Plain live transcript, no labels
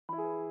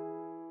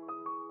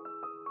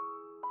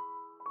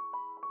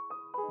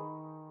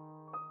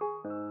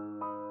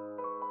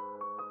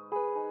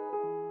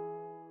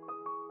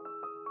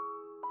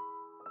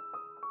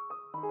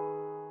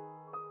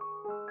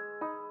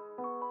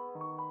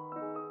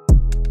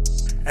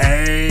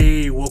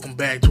Hey, welcome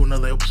back to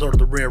another episode of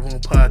the Red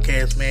Room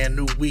Podcast, man.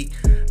 New week,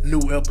 new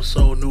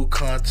episode, new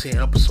content,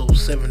 episode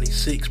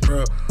 76,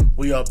 bro.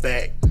 We are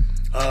back.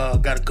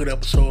 Got a good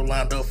episode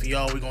lined up for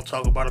y'all. We're going to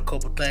talk about a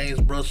couple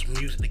things, bro. Some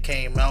music that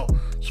came out,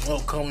 some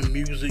upcoming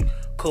music,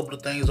 a couple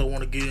of things I want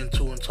to get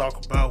into and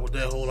talk about with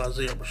that whole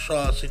Isaiah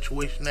Rashad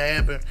situation that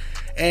happened,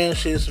 and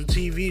shit, some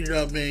TV that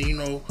I've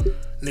been,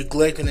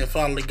 neglecting and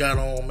finally got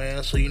on,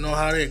 man. So you know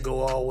how that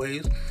go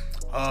always.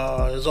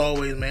 As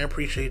always, man,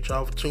 appreciate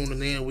y'all for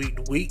tuning in week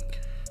to week.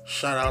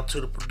 Shout out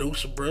to the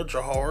producer, bro,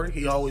 Jahari.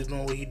 He always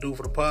know what he do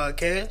for the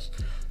podcast.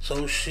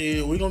 So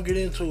shit, we gonna get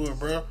into it,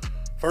 bro.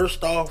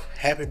 First off,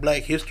 happy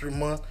Black History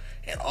Month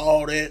and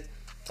all that.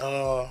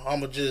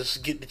 I'ma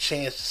just get the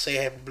chance to say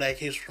happy Black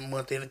History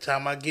Month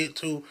anytime I get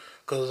to,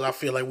 cause I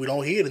feel like we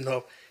don't hear it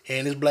enough.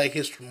 And it's Black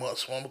History Month,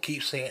 so I'm gonna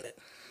keep saying it.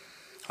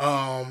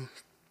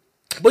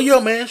 But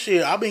yo, man,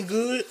 shit, I've been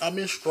good. I've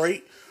been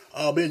straight.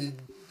 I've been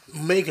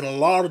making a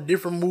lot of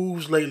different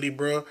moves lately,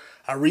 bro.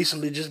 I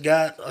recently just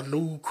got a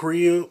new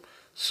crib,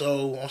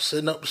 so I'm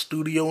setting up the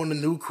studio in the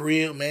new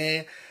crib,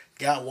 man.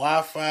 Got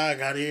Wi-Fi,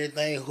 got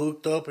everything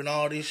hooked up and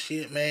all this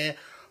shit, man.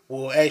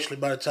 Well, actually,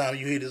 by the time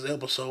you hear this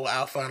episode,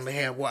 I'll finally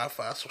have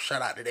Wi-Fi, so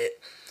shout out to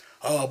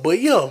that. But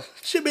yo,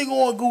 shit been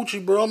going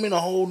Gucci, bro. I'm in a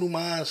whole new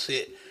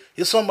mindset.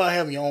 It's something about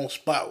having your own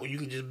spot where you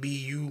can just be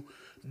you,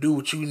 do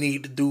what you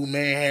need to do,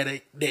 man.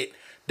 Have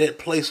that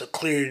place of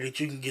clarity that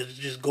you can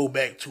just go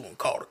back to and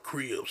call the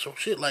crib. So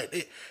shit like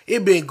that,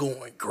 it been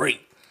going great.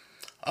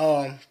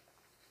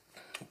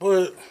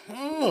 But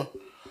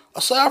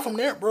aside from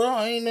that, bro,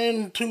 I ain't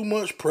nothing too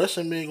much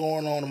pressing been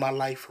going on in my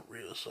life for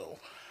real. So,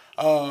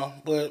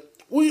 but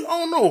I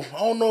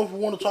don't know if we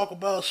want to talk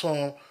about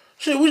some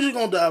shit. We just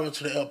gonna dive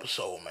into the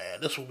episode,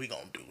 man. That's what we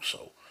gonna do.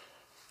 So,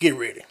 get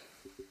ready.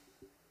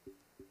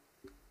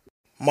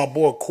 My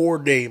boy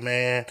Cordae,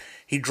 man,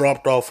 he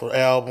dropped off an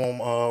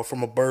album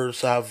from a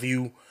bird's eye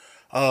view.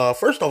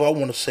 First off, I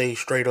want to say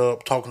straight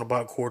up, talking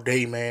about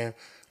Cordae, man,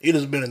 it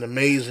has been an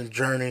amazing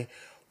journey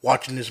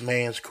watching this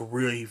man's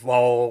career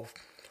evolve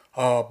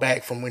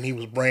back from when he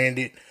was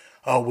branded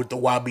with the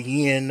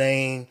YBN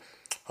name,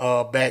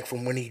 back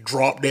from when he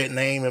dropped that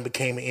name and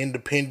became an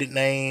independent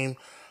name,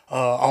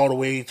 all the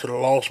way to the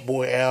Lost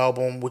Boy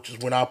album, which is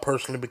when I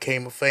personally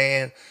became a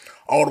fan,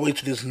 all the way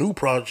to this new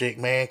project,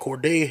 man.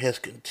 Cordae has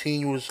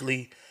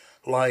continuously,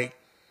 like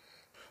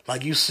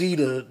you see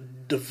the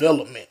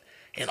development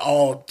in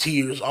all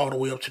tiers all the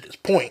way up to this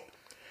point.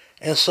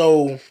 And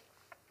so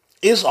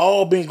it's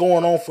all been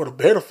going on for the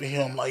better for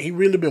him. Like, he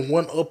really been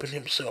one-upping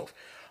himself.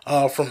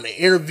 From the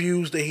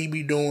interviews that he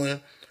be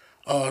doing,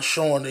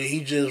 showing that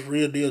he just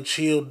real deal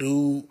chill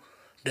dude,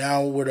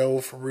 down with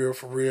whatever, for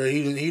real.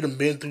 He done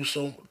been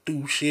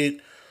through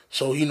shit,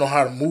 so he know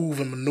how to move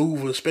and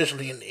maneuver,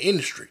 especially in the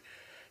industry.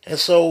 And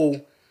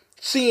so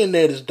seeing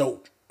that is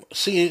dope.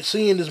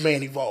 Seeing this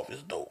man evolve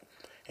is dope.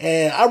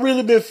 And I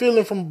really been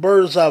feeling from a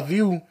bird's eye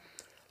view,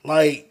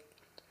 like,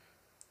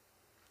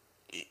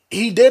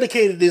 he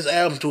dedicated this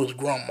album to his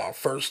grandma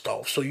first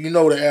off. So you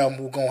know the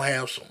album was gonna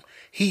have some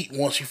heat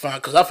once you find,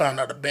 because I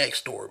found out the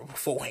backstory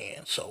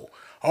beforehand. So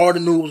I already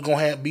knew it was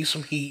gonna be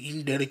some heat.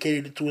 He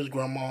dedicated it to his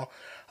grandma.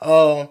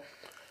 The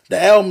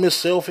album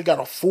itself, it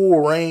got a full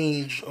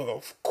range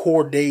of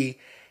Cordae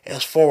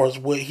as far as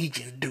what he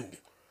can do.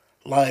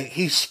 Like,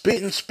 he's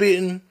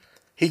spitting.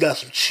 He got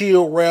some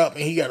chill rap,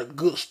 and he got a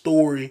good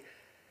story,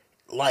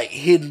 like,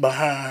 hidden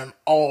behind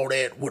all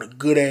that with a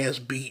good ass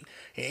beat,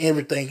 and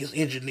everything is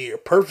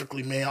engineered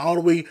perfectly, man. All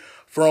the way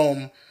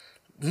from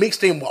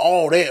mixed in with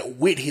all that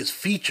with his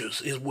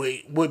features is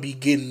what be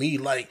getting me.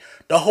 Like,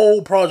 the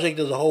whole project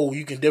as a whole,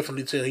 you can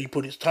definitely tell he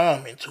put his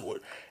time into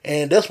it,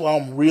 and that's why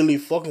I'm really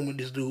fucking with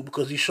this dude,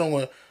 because he's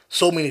showing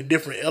so many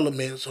different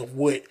elements of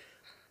what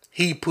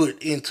he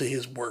put into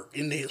his work,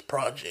 into his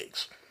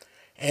projects.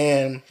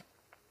 And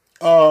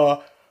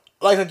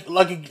like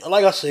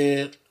I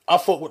said, I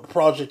fuck with the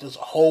project as a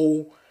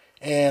whole,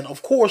 and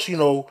of course,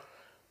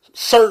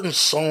 certain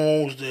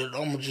songs that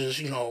I'm gonna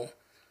just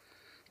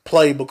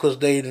play because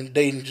they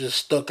done just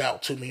stuck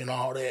out to me and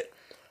all that.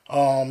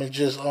 And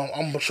just I'm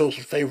gonna show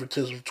some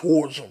favoritism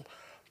towards them,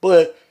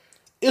 but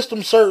it's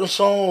them certain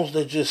songs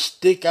that just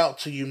stick out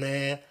to you,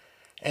 man,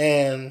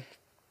 and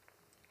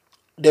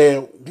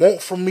that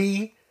want from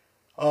me.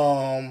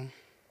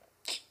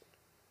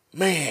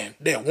 Man,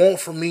 that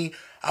want from me.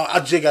 I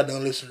just got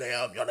done listening to the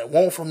album, y'all. That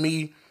want from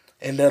me,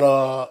 and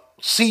that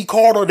C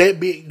Carter, that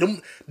big,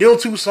 them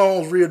two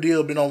songs, real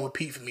deal, been on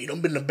repeat for me.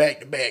 Them been the back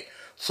to back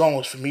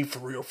songs for me, for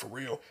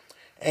real.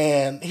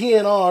 And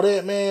hearing all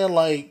that, man,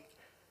 like,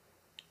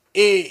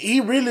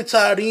 he really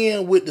tied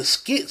in with the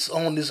skits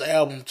on this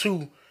album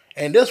too,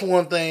 and that's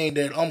one thing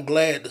that I'm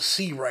glad to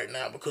see right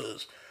now,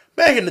 because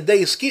back in the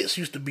day, skits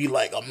used to be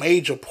like a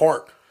major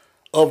part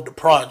of the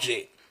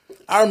project.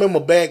 I remember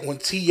back when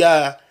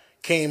T.I.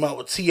 came out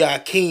with T.I.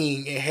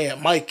 King and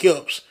had Mike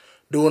Epps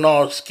doing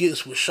all the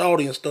skits with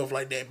Shawty and stuff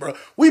like that, bro.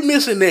 We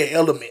missing that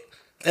element,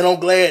 and I'm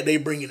glad they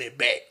bringing it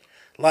back.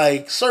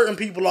 Like, certain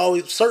people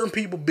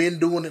been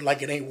doing it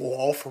like it ain't wore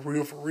off, for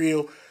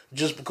real.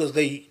 just because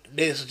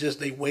that's just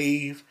they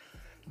wave,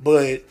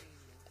 but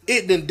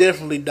it then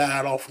definitely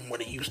died off from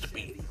what it used to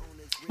be.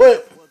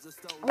 But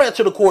back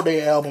to the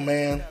Cordae album,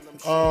 man.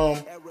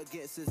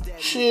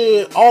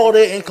 Shit, all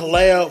that in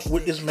collab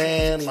with this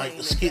man, like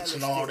the skits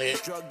and all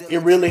that, it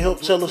really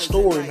helped tell a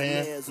story,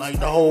 man. Like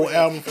the whole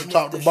album from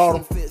top to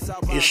bottom,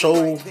 it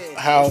shows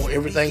how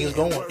everything is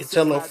going. It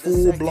tell a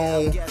full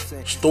blown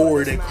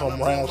story that come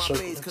around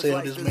circle and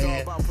tell this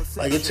man,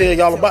 like it tell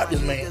y'all about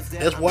this man.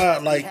 That's why,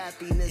 like,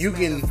 you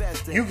can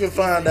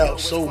find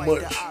out so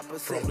much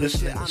from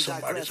listening to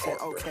somebody's heart,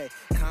 bro.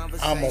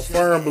 I'm a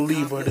firm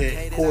believer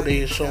that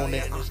Cordae has shown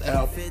that in this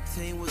album.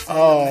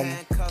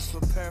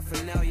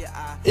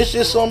 It's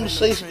just something to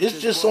say. It's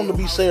just something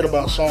to be said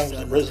about songs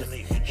that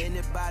resonate with you.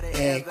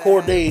 And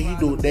Cordae, he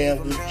do a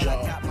damn good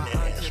job in that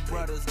aspect.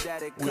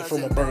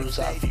 From a bird's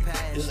eye view,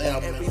 this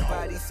album as a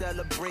whole.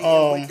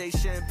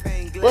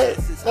 But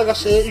like I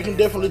said, you can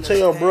definitely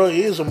tell, bro,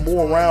 he is a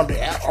more rounded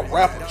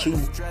rapper too,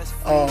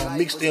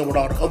 mixed in with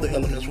all the other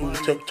elements we were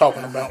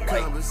talking about.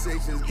 Like,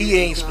 he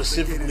ain't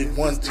specifically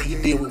he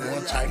deal with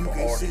one type of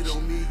artist.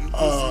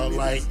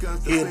 Like,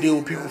 he'll deal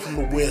with people from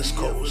the West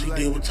Coast. He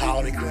deal with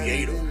Tyler the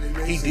Creator.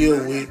 He deal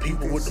with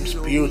people with them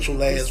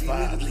spiritual ass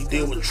vibes. He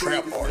deal with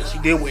trap artists. He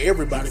deal with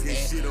everybody,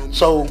 man.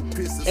 So,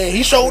 and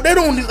he showed that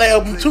on this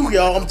album too,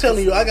 y'all. I'm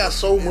telling you, I got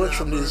so much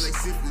from this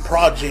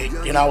project,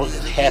 and I was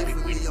just happy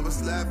with it,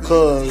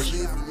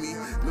 cause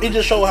it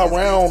just showed how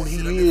round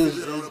he is,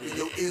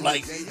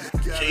 like,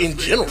 in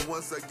general.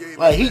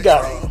 Like, he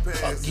got a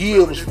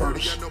Gibbs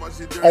verse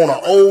on an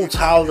old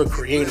Tyler the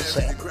Creator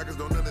sample.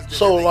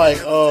 So,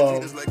 like,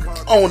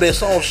 on that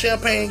song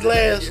Champagne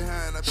Glass,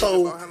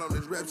 so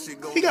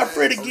he got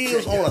Freddie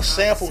Gibbs on a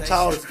sample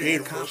Tyler the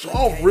Creator verse. So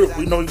all rip,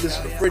 we know he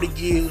listen to Freddie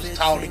Gibbs,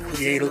 Tyler the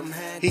Creator.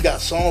 He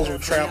got songs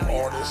with trap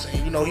artists,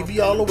 and you know he be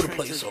all over the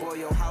place. So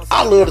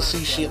I love to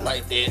see shit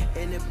like that.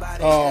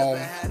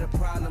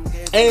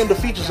 And the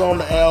features on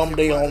the album,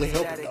 they only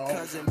help it,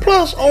 dog.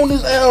 Plus on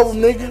this album,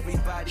 nigga,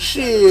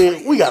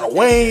 shit, we got a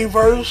Wayne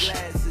verse,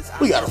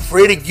 we got a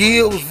Freddie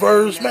Gibbs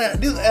verse. Man,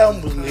 this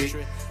album was lit.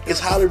 It's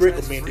highly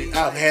recommended.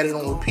 I've had it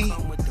on repeat.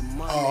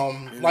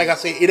 Like I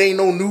said, it ain't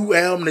no new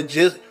album that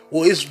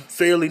it's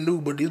fairly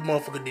new, but this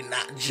motherfucker did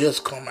not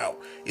just come out.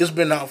 It's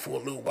been out for a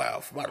little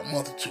while, for about a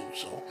month or two.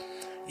 So,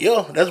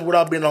 yeah, that's what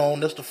I've been on.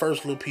 That's the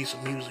first little piece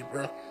of music,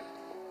 bro.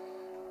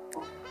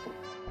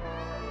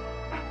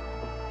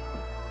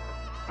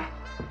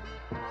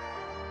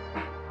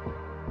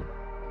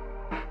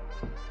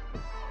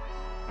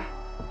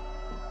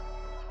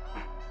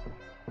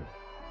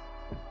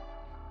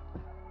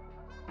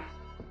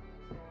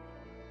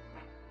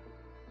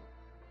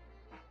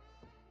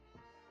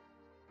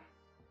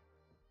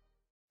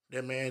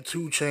 That man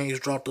 2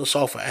 Chainz dropped us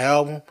off an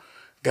album.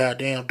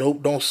 Goddamn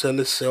Dope Don't Sell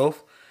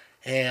Itself.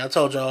 And I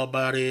told y'all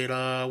about it,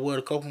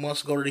 a couple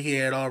months ago that he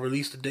had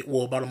released the date.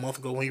 Well, about a month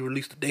ago when he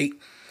released the date.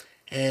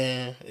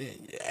 And,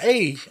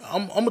 hey,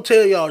 I'm going to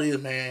tell y'all this,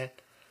 man.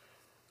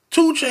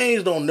 2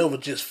 Chainz don't never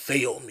just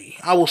fail me.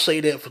 I will say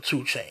that for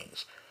 2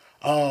 Chainz.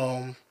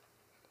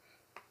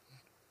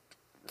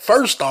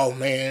 First off,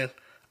 man,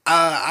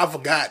 I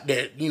forgot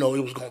that, it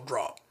was going to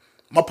drop.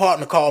 My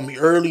partner called me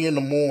early in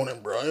the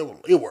morning, bro.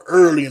 It was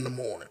early in the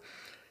morning.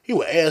 He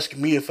was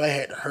asking me if I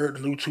hadn't heard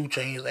the new 2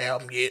 Chainz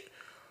album yet.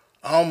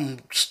 I'm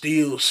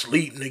still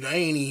asleep, nigga. I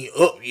ain't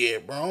even up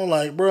yet, bro. I'm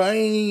like, bro, how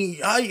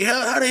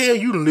the hell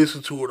you done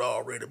listened to it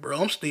already,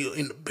 bro? I'm still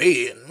in the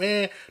bed,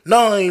 man.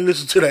 No, I ain't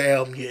listened to the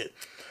album yet.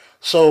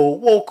 So,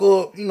 woke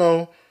up,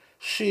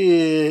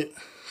 shit,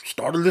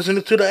 started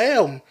listening to the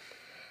album.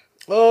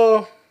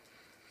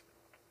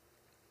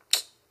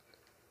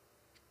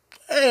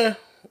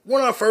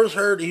 When I first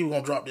heard that he was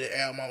gonna drop that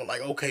album, I was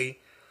like, okay,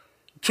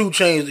 2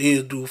 Chainz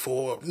is due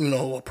for,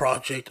 a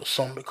project or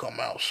something to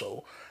come out.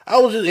 So I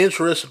was just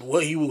interested in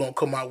what he was gonna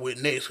come out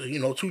with next. Cause 2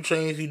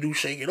 Chainz, he do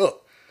shake it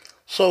up.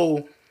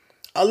 So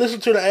I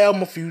listened to the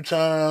album a few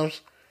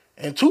times,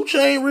 and 2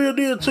 Chainz real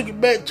deal took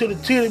it back to the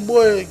Titty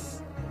Boy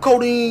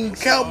Codeine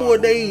Cowboy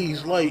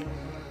days, like,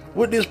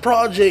 with this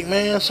project,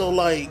 man. So,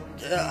 like,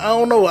 I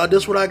don't know,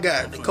 that's what I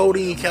got. The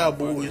Codeine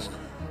Cowboys,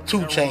 2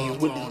 Chainz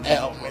with this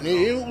album, and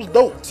it was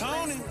dope.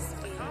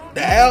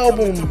 The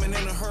album,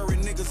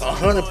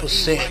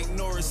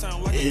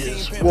 100%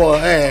 is,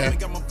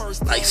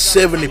 like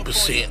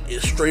 70%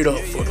 is straight up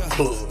for the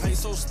club.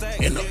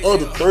 And the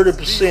other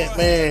 30%,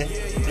 man,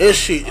 that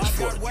shit is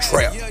for the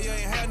trap.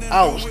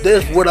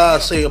 That's what I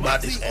say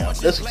about this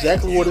album. That's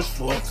exactly what it's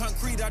for.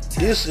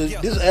 This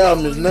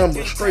album is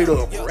number straight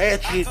up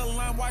ratchet,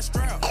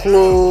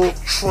 club,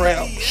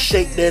 trap,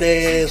 shake that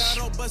ass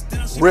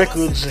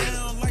records, and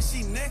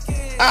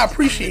I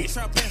appreciate it.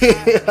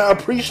 I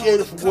appreciate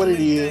it for what it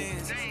is,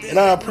 and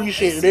I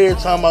appreciate it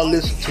every time I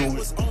listen to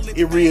it.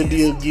 It really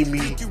did give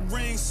me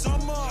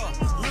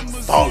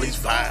Follies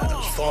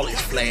vibes,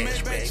 Follies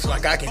flashbacks.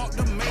 Like, I can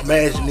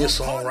imagine this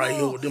song right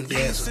here with them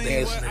dancers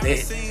dancing to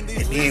that,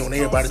 and then when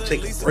everybody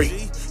take a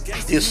break,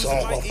 this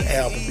song off the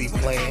album be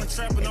playing,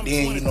 and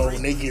then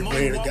when they get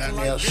ready to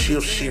goddamn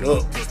shift shit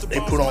up, they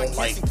put on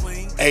like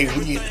hey,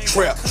 we get the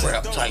trap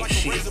type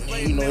shit.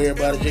 And, you know,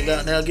 everybody just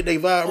got down, get their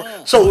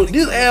vibe. So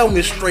this album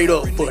is straight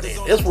up for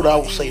that. That's what I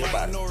would say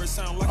about it.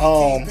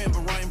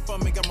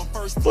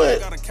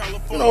 But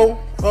you know,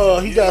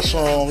 he got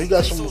some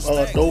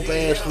dope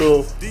ass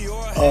little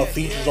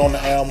features on the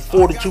album.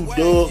 42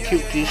 Doug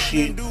killed this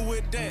shit.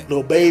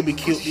 Lil Baby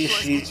killed this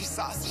shit.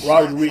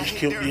 Roddy Ricch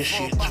killed this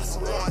shit too.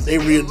 They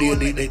real deal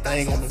did their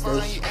thing on the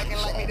verses.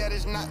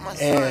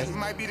 And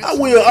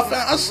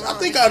I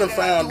think I done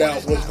found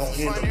out what's gonna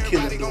end up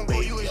killing Lil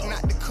Baby.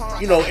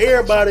 You know,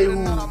 everybody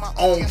who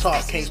on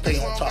top can't stay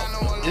on top.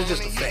 It's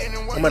just a fact.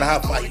 No matter how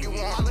fight you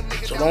is.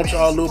 So don't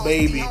y'all Lil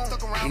Baby,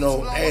 you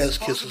know, ass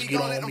kissers get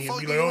on me and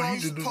be like, oh, you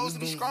just do.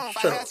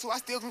 Shut up.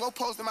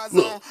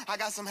 Look,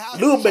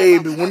 Lil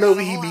Baby,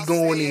 whenever he be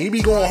going in, he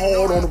be going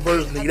hard on the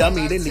verse, nigga. I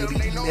mean, that nigga be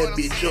eating that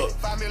bitch up.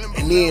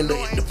 And then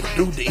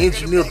the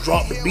engineer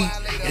drop the beat,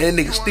 and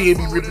that nigga still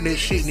be ripping that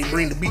shit, and he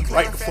bring the beat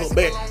right the fuck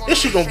back. This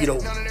shit gonna get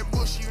old.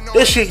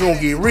 That shit gonna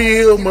get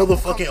real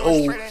motherfucking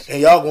old,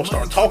 and y'all gonna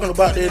start talking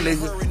about that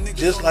nigga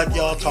just like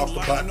y'all talk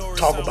about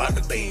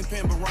the Baby.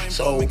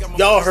 So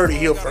y'all heard it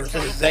here first.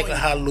 That's exactly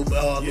how Lil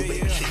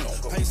Baby shit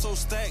gonna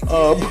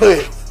go.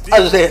 But I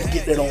just had to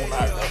get that on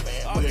out of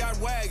there, man.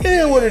 But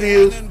yeah, what it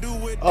is.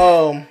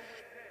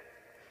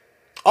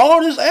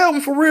 All this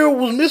album for real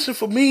was missing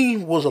for me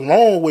was a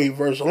long way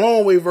verse. A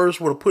long way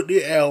verse would have put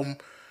this album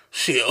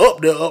shit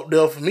up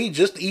there for me,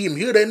 just to even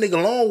hear that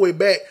nigga long way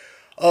back.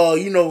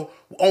 You know,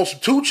 on some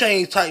 2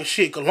 Chainz type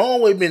shit. Cause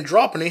long way been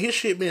dropping and his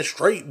shit been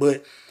straight,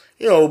 but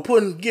you know,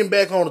 getting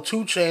back on the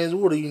 2 Chainz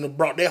would have, you know,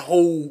 brought that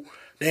whole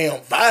damn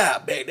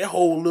vibe back. That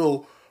whole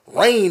little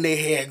reign they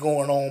had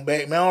going on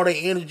back, man. All that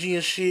energy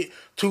and shit.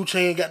 2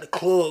 Chainz got the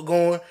club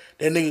going.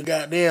 That nigga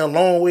goddamn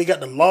long way got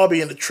the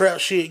lobby and the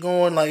trap shit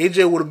going. Like, it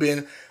just would have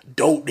been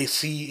dope to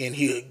see and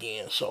hear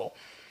again. So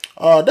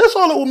that's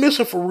all that was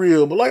missing for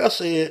real. But like I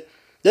said,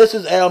 that's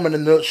his album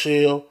in a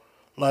nutshell.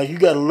 Like, you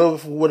gotta love it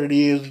for what it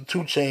is. The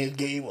 2 Chainz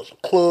gave us a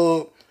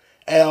club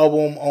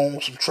album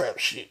on some trap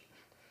shit.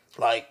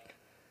 Like,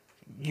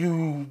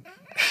 you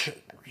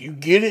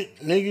get it,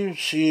 nigga.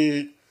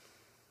 Shit,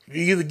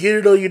 you either get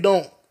it or you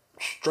don't.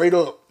 Straight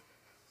up.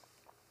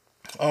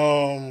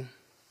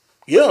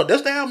 Yeah,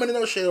 that's the album in a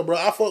nutshell, bro.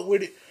 I fuck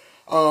with it.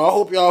 I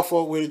hope y'all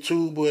fuck with it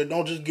too, but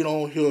don't just get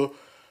on here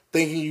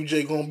thinking you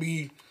just gonna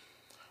be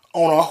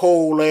on a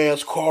whole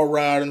ass car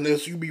ride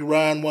unless you be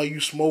riding while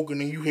you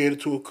smoking and you headed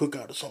to a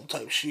cookout or some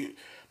type of shit.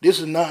 This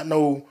is not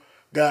no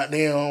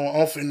goddamn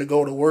I'm finna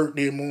go to work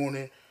this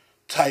morning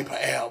type of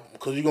album,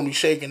 because you're gonna be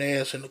shaking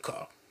ass in the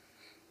car.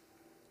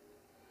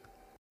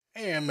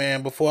 And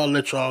man, before I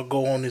let y'all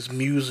go on this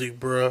music,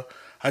 bruh,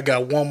 I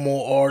got one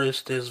more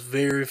artist that's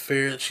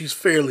she's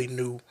fairly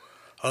new.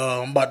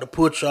 I'm about to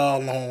put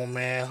y'all on,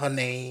 man. Her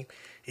name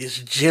is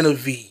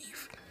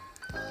Jenevieve.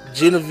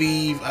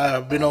 Jenevieve,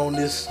 I've been on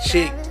this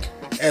chick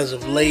as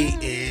of late,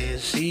 and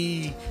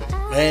she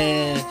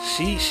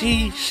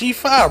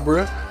fire,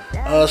 bruh.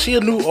 She a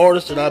new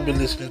artist that I've been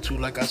listening to,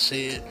 like I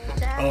said.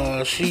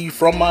 She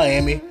from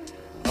Miami.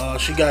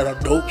 She got a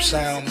dope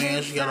sound,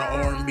 man. She got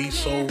an R&B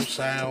soul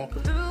sound.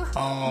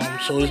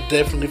 So it's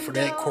definitely for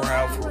that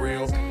crowd, for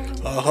real.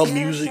 Her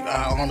music,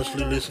 I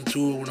honestly listen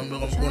to it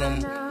when I'm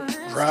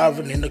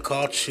driving in the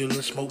car,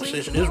 chilling, smoke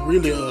session. It's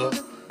really a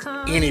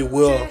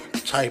anywhere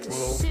type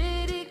of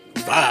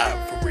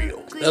vibe, for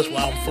real. That's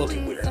why I'm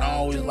fucking with it. And I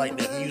always like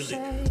that music,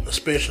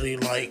 especially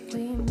like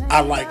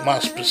I like my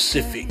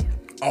specific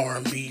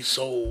R&B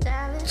soul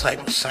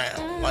type of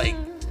sound, like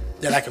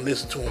that I can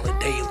listen to on a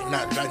daily,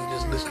 not that I can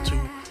just listen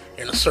to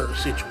in a certain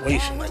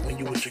situation. Like when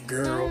you with your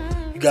girl,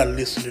 you gotta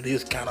listen to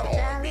this kind of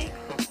R&B,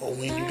 or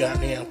when you got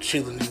damn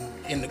chilling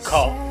in the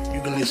car, you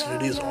can listen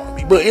to this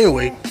R&B. But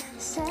anyway,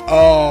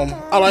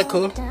 I like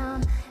her.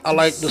 I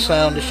like the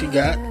sound that she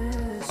got.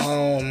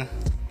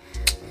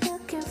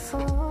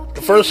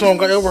 The first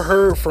song I ever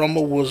heard from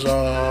her was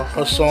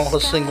her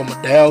single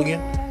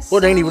Medallion.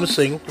 Well, it ain't even a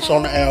single, it's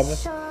on the album.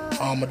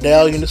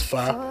 Medallion is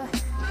fire.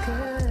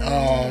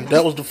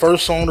 That was the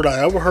first song that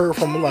I ever heard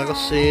from her, like I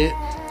said,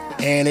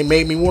 and it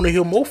made me want to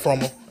hear more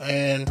from her.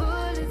 And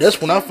that's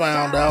when I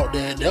found out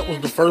that was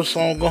the first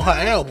song on her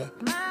album.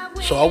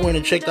 So I went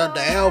and checked out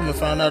the album and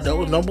found out that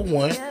was number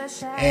 1.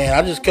 And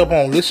I just kept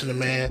on listening,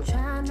 man.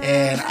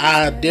 And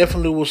I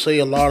definitely will say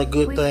a lot of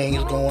good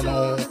things going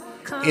on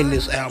in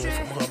this album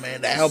from her, man.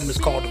 The album is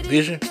called The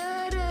Vision.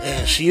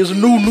 And she is a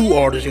new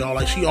artist, y'all.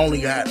 Like, she only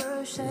got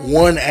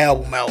 1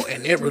 album out,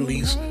 and it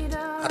released,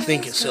 I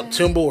think, in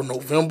September or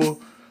November.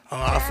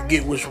 I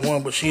forget which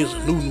one, but she is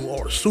a new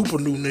artist. Super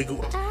new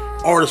nigga.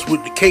 Artist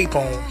with the cape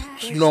on.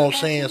 You know what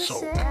I'm saying?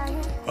 So,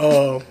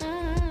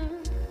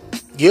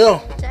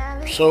 yeah.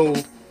 So,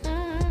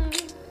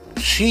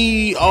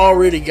 she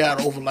already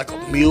got over like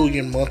 1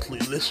 million monthly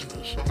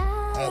listeners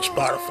on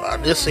Spotify.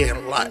 That's saying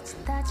a lot.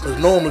 Because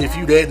normally if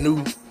you that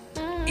new,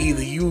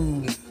 either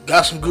you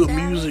got some good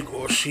music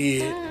or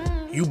shit,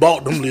 you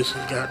bought them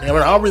listens, goddamn.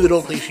 And I really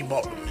don't think she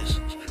bought them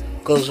listens.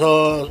 Because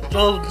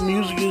her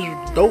music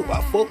is dope.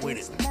 I fuck with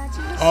it.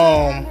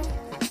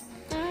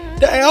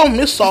 The album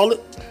is solid.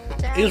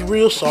 It's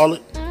real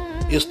solid.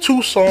 It's two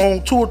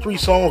or three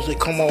songs that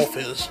come off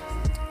as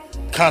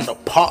kind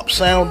of pop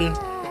sounding.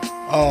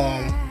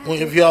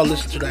 If y'all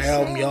listen to the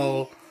album,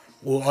 y'all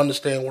will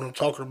understand what I'm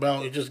talking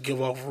about. It just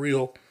give off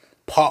real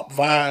pop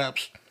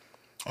vibes.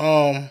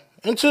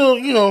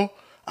 Until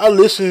I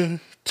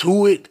listen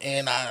to it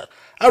and I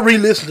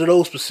re-listen to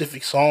those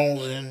specific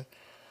songs and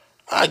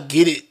I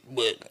get it,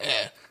 but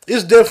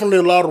it's definitely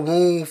a lot of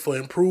room for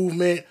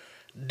improvement.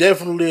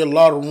 Definitely a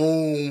lot of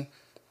room,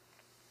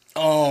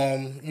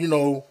 you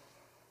know,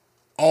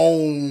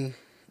 on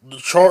the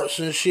charts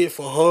and shit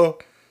for her.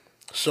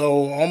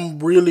 So I'm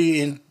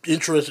really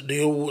interested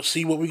to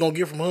see what we're gonna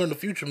get from her in the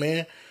future,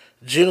 man.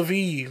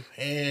 Jenevieve,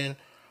 and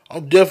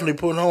I'm definitely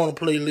putting her on a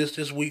playlist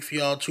this week for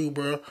y'all too,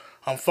 bro.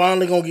 I'm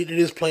finally gonna get to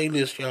this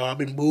playlist, y'all. I've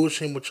been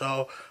bullshitting with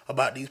y'all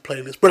about these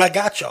playlists, but I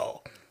got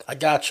y'all. I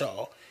got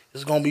y'all.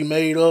 It's gonna be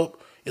made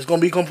up. It's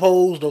gonna be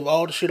composed of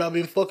all the shit I've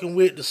been fucking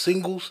with, the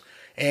singles,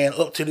 and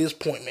up to this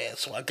point, man.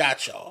 So I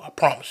got y'all. I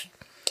promise you.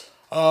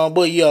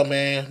 But yeah,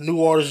 man,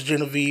 new artist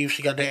Jenevieve.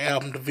 She got that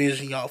album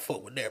Division. Y'all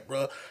fuck with that,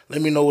 bro.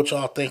 Let me know what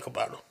y'all think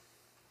about her.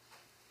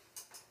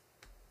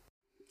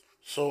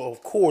 So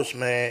of course,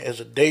 man, as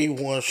a day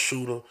one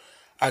shooter,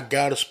 I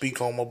gotta speak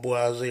on my boy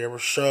Isaiah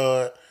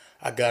Rashad.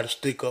 I gotta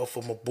stick up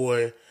for my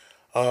boy.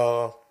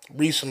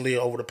 Recently,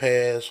 over the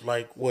past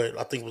I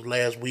think it was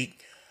last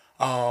week,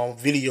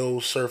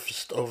 videos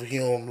surfaced of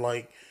him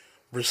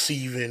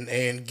receiving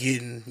and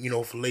getting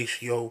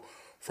fellatio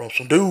from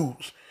some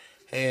dudes.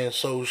 And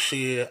so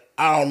shit,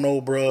 I don't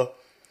know, bruh.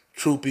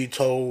 Truth be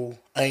told,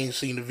 I ain't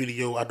seen the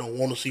video. I don't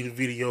want to see the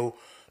video.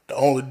 The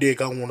only dick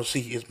I want to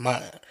see is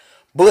mine.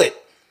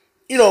 But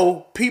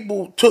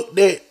people took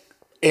that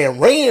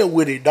and ran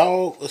with it,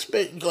 dog.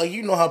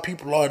 Especially how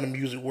people are in the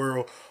music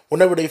world.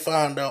 Whenever they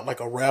find out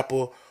a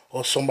rapper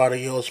or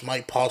somebody else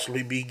might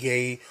possibly be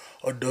gay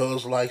or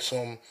does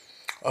some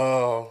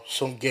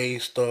gay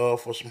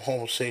stuff or some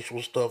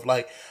homosexual stuff,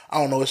 I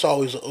don't know, it's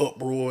always an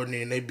uproar, and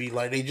then they be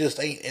like they just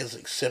ain't as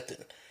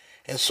accepting.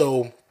 And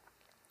so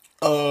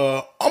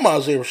I'm an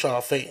Isaiah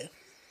Rashad fan.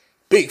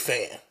 Big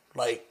fan.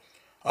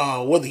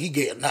 Whether he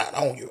gay or not,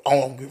 I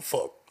don't give a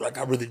fuck.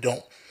 I really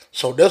don't.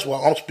 So that's why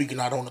I'm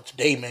speaking out on it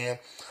today, man.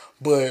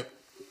 But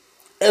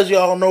as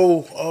y'all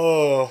know,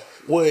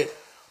 what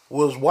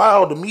was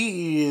wild to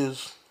me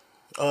is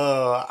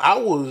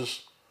I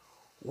was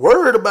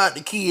worried about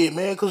the kid,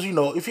 man, because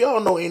if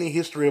y'all know any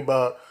history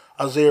about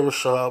Isaiah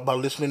Rashad, by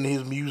listening to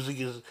his music,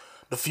 is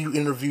the few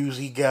interviews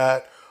he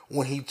got,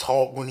 when he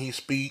talk, when he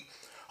speak,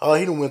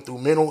 he done went through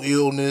mental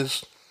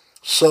illness,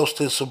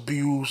 substance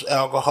abuse,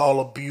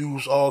 alcohol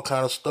abuse, all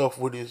kind of stuff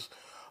with his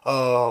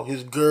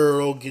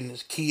girl, getting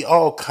his key,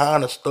 all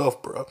kind of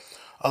stuff, bro.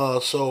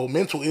 So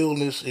mental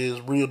illness is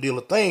real deal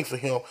a thing for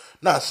him.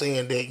 Not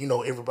saying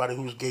that everybody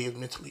who's gay is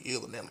mentally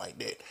ill and nothing like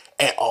that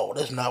at all.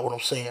 That's not what I'm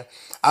saying.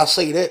 I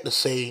say that to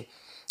say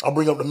I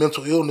bring up the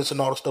mental illness and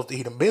all the stuff that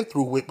he done been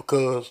through with,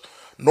 because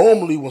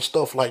normally when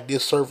stuff like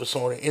this surface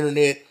on the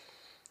internet,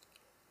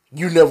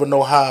 you never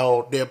know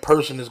how that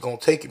person is gonna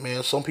take it,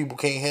 man. Some people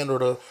can't handle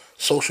the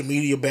social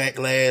media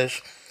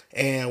backlash,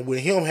 and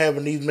with him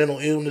having these mental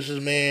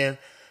illnesses, man,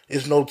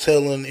 it's no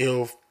telling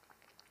if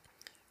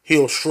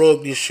he'll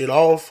shrug this shit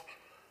off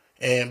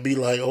and be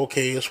like,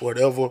 okay, it's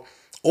whatever.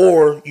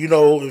 Or,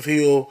 if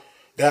he'll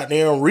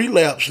goddamn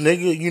relapse,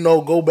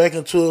 nigga, go back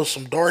into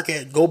some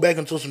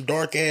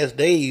dark ass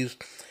days.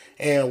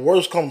 And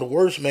worst come to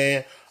worst,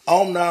 man,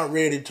 I'm not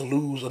ready to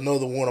lose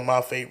another one of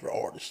my favorite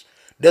artists.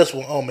 That's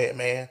where I'm at,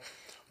 man.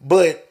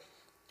 But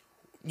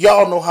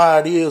y'all know how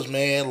it is,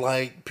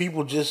 man.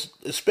 People just,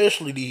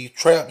 especially these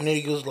trap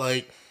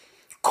niggas,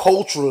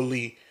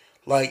 culturally,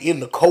 in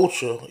the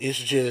culture, it's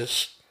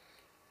just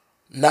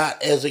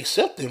not as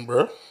accepting,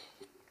 bro.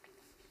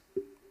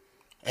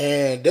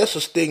 And that's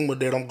a stigma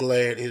that I'm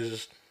glad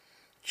is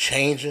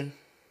changing.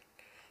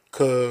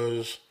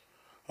 Cause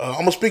I'm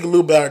gonna speak a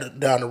little bit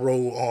down the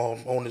road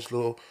on this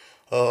little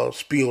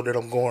spiel that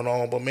I'm going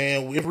on. But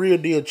man, it's real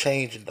deal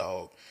changing,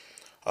 dog.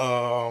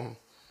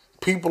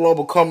 People are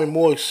becoming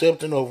more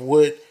accepting of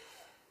what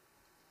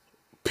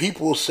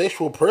people's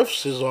sexual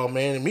preferences are,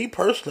 man. And me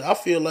personally, I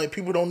feel like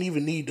people don't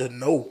even need to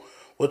know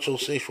what your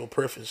sexual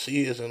preference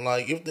is, and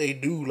if they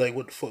do,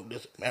 what the fuck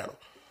does it matter?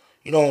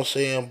 You know what I'm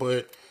saying?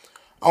 But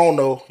I don't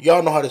know.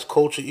 Y'all know how this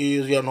culture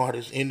is. Y'all know how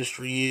this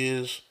industry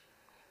is.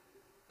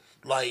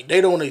 They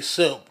don't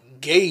accept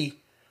the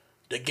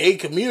gay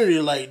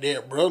community like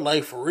that,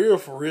 bro. For real,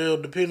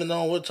 depending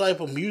on what type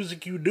of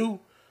music you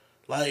do.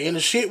 And the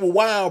shit was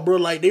wild, bro.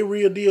 They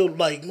real deal,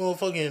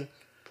 motherfucking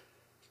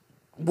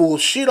will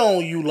shit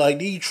on you.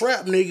 These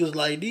trap niggas,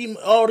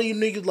 all these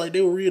niggas, they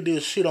will real deal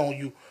shit on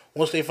you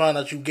once they find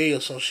out you gay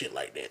or some shit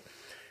like that.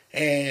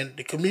 And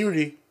the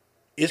community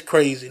is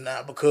crazy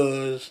now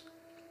because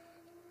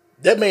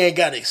that man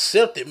got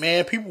accepted,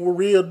 man. People were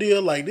real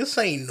deal this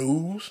ain't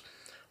news.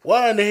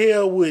 Why in the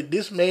hell would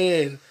this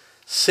man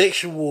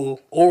sexual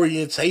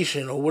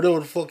orientation or whatever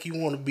the fuck he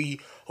want to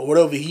be or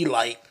whatever he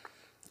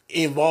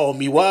involve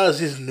me? Why is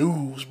this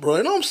news, bro?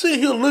 And I'm sitting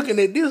here looking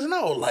at this and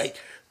I was like,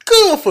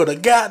 good for the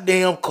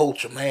goddamn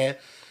culture, man.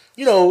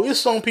 it's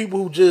some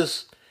people who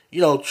just,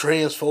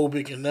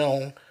 transphobic and they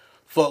don't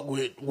fuck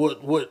with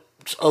what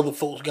other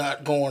folks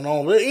got going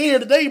on. But at the end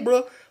of the day,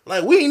 bro,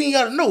 like we ain't even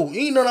gotta know.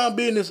 He ain't none of our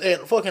business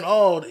at fucking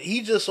all.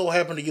 He just so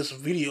happened to get some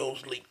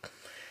videos leaked.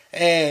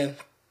 And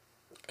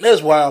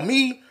that's why I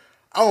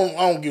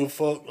don't give a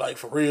fuck, like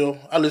for real.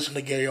 I listen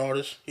to gay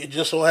artists. It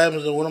just so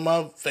happens that one of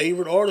my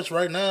favorite artists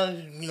right now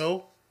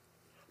is,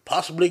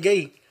 possibly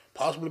gay,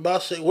 possibly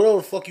bisexual, whatever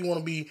the fuck you want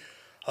to be,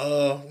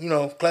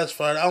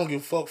 classified. I don't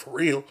give a fuck for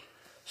real.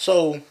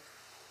 So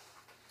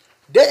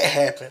that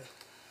happened,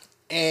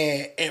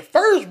 and at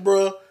first,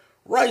 bro,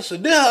 right? So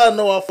then how I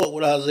know I fuck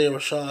with Isaiah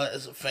Rashad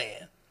as a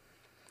fan,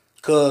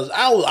 cause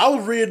I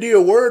was real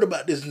deal worried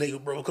about this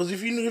nigga, bro. Cause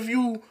if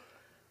you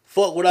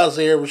fuck with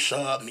Isaiah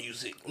Rashad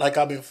music, like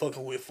I've been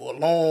fucking with for a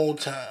long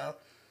time,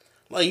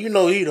 like he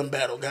done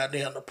battled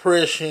goddamn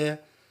depression,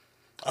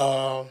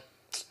 uh,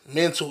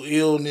 mental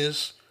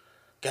illness,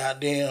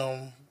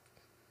 goddamn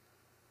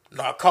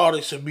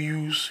narcotics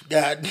abuse,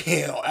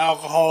 goddamn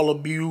alcohol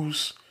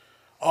abuse,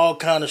 all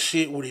kind of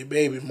shit with his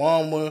baby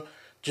mama.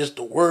 Just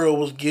the world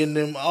was getting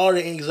him, all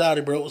the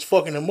anxiety, bro, was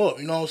fucking him up.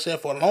 You know what I'm saying?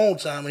 For a long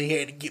time, and he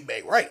had to get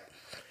back right.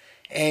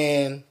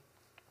 And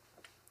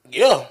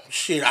yeah,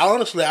 shit.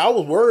 Honestly, I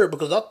was worried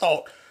because I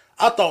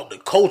thought the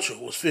culture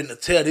was finna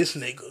tear this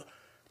nigga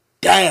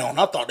down.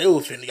 I thought they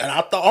was finna.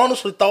 And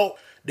honestly thought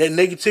that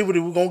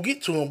negativity was gonna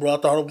get to him, bro. I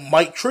thought it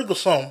might trigger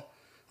something.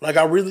 Like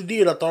I really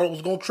did. I thought it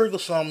was gonna trigger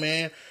something,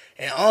 man.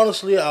 And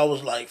honestly, I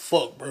was like,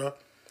 fuck, bro.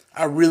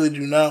 I really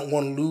do not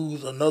want to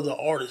lose another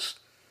artist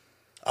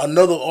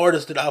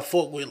that I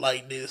fuck with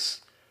like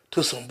this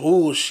to some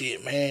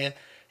bullshit, man.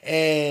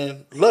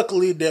 And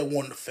luckily that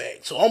wasn't the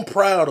fact. So I'm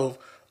proud of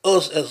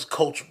us as a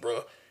culture,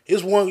 bro.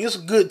 It's a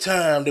good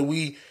time that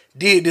we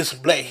did this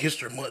Black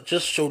History Month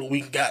just to show that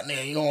we got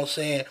there, you know what I'm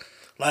saying?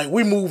 Like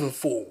we moving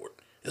forward,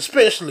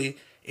 especially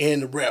in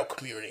the rap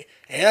community.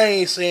 And I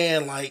ain't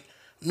saying like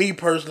me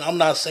personally, I'm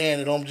not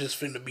saying that I'm just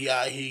finna be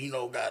out here,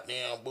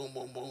 goddamn boom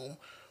boom boom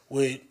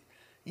with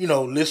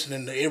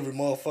listening to every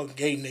motherfucking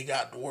gay nigga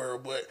out the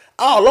world. But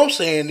all I'm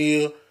saying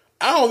is,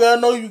 I don't gotta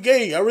know you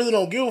gay. I really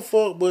don't give a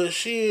fuck. But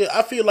shit,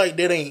 I feel like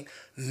that ain't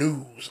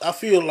news. I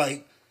feel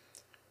like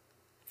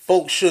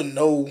folks should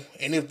know,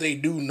 and if they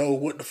do know,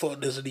 what the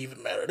fuck does it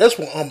even matter? That's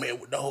what I'm at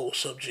with the whole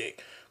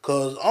subject.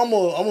 Cause I'm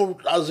a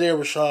Isaiah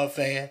Rashad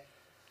fan,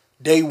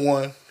 day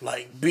one,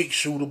 like big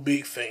shooter,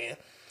 big fan.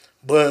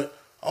 But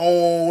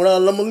when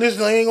I'm gonna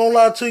listen, I ain't gonna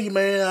lie to you,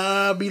 man.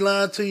 I'd be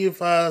lying to you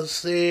if I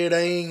said I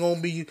ain't gonna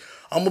be.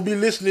 I'm gonna be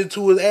listening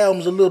to his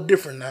albums a little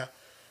different now,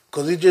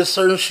 cause it's just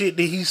certain shit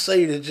that he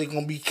say that's just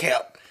gonna be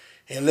capped,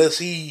 unless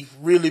he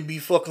really be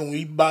fucking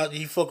with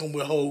he fucking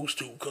with hoes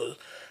too. Cause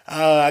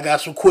I got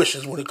some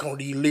questions when it comes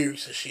to these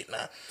lyrics and shit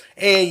now,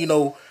 and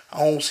I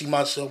don't see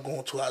myself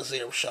going to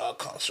Isaiah Rashad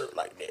concert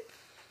like that.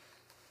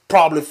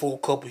 Probably for a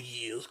couple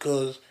years,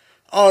 cause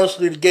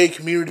honestly, the gay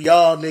community,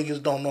 y'all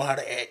niggas don't know how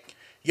to act.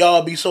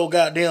 Y'all be so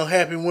goddamn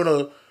happy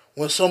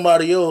when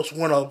somebody else,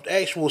 when an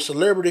actual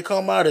celebrity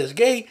come out as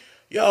gay.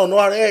 Y'all know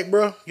how to act,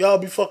 bro. Y'all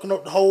be fucking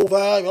up the whole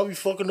vibe. Y'all be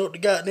fucking up the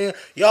goddamn.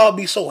 Y'all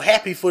be so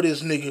happy for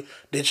this nigga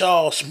that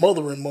y'all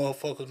smothering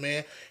motherfuckers,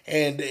 man.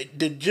 And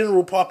the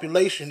general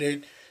population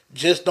that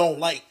just don't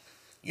like,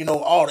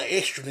 all the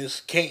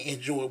extraness can't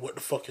enjoy what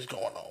the fuck is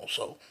going on.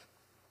 So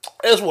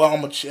that's why I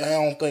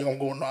don't think I'm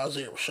going to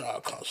Isaiah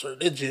Rashad concert.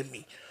 That's just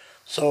me.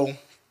 So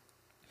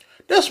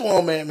that's where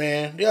I'm at,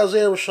 man. The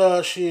Isaiah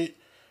Rashad shit,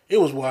 it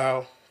was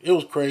wild. It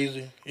was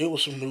crazy. It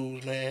was some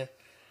news, man.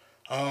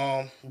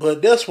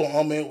 But that's what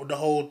I'm at with the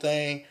whole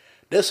thing.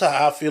 That's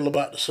how I feel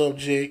about the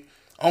subject.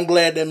 I'm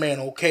glad that man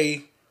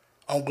okay.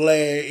 I'm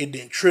glad it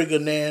didn't trigger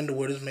nothing to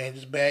where this man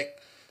just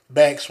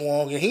back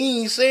swung. And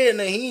he ain't said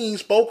that. He ain't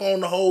spoke on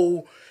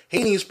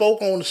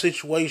the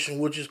situation,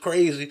 which is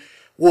crazy.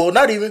 Well,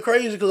 not even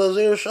crazy, because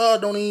Isaiah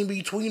Rashad don't even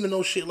be tweeting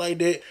no shit like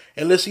that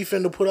unless he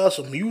finna put out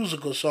some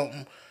music or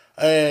something.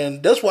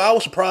 And that's why I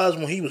was surprised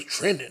when he was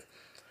trending.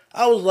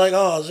 I was like,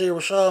 oh, Isaiah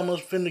Rashad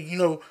must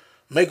finna,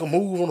 make a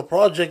move on a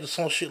project or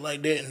some shit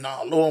like that. And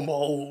nah, lo and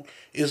behold,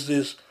 it's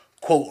this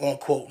quote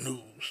unquote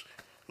news.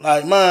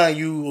 Like, mind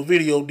you, a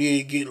video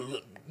did get,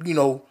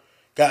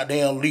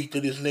 goddamn leaked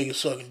of this nigga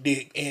sucking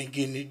dick and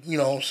getting it,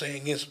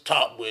 against the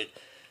top with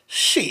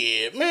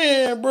shit,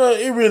 man, bro.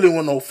 It really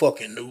wasn't no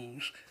fucking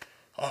news.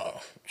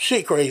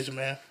 Shit crazy,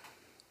 man.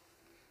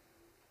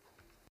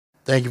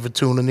 Thank you for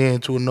tuning in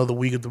to another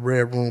week of the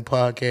Red Room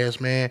Podcast,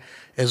 man.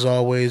 As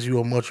always, you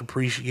are much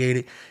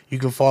appreciated. You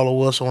can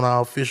follow us on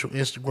our official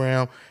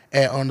Instagram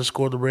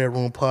 @_the Red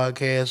Room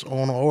Podcast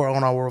or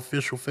on our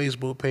official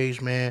Facebook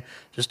page, man.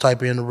 Just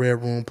type in the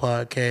Red Room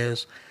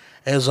Podcast.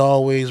 As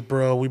always,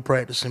 bro, we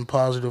practicing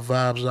positive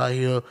vibes out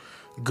here.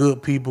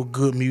 Good people,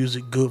 good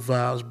music, good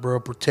vibes,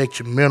 bro. Protect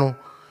your mental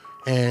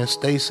and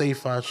stay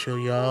safe out here,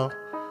 y'all.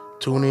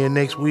 Tune in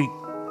next week.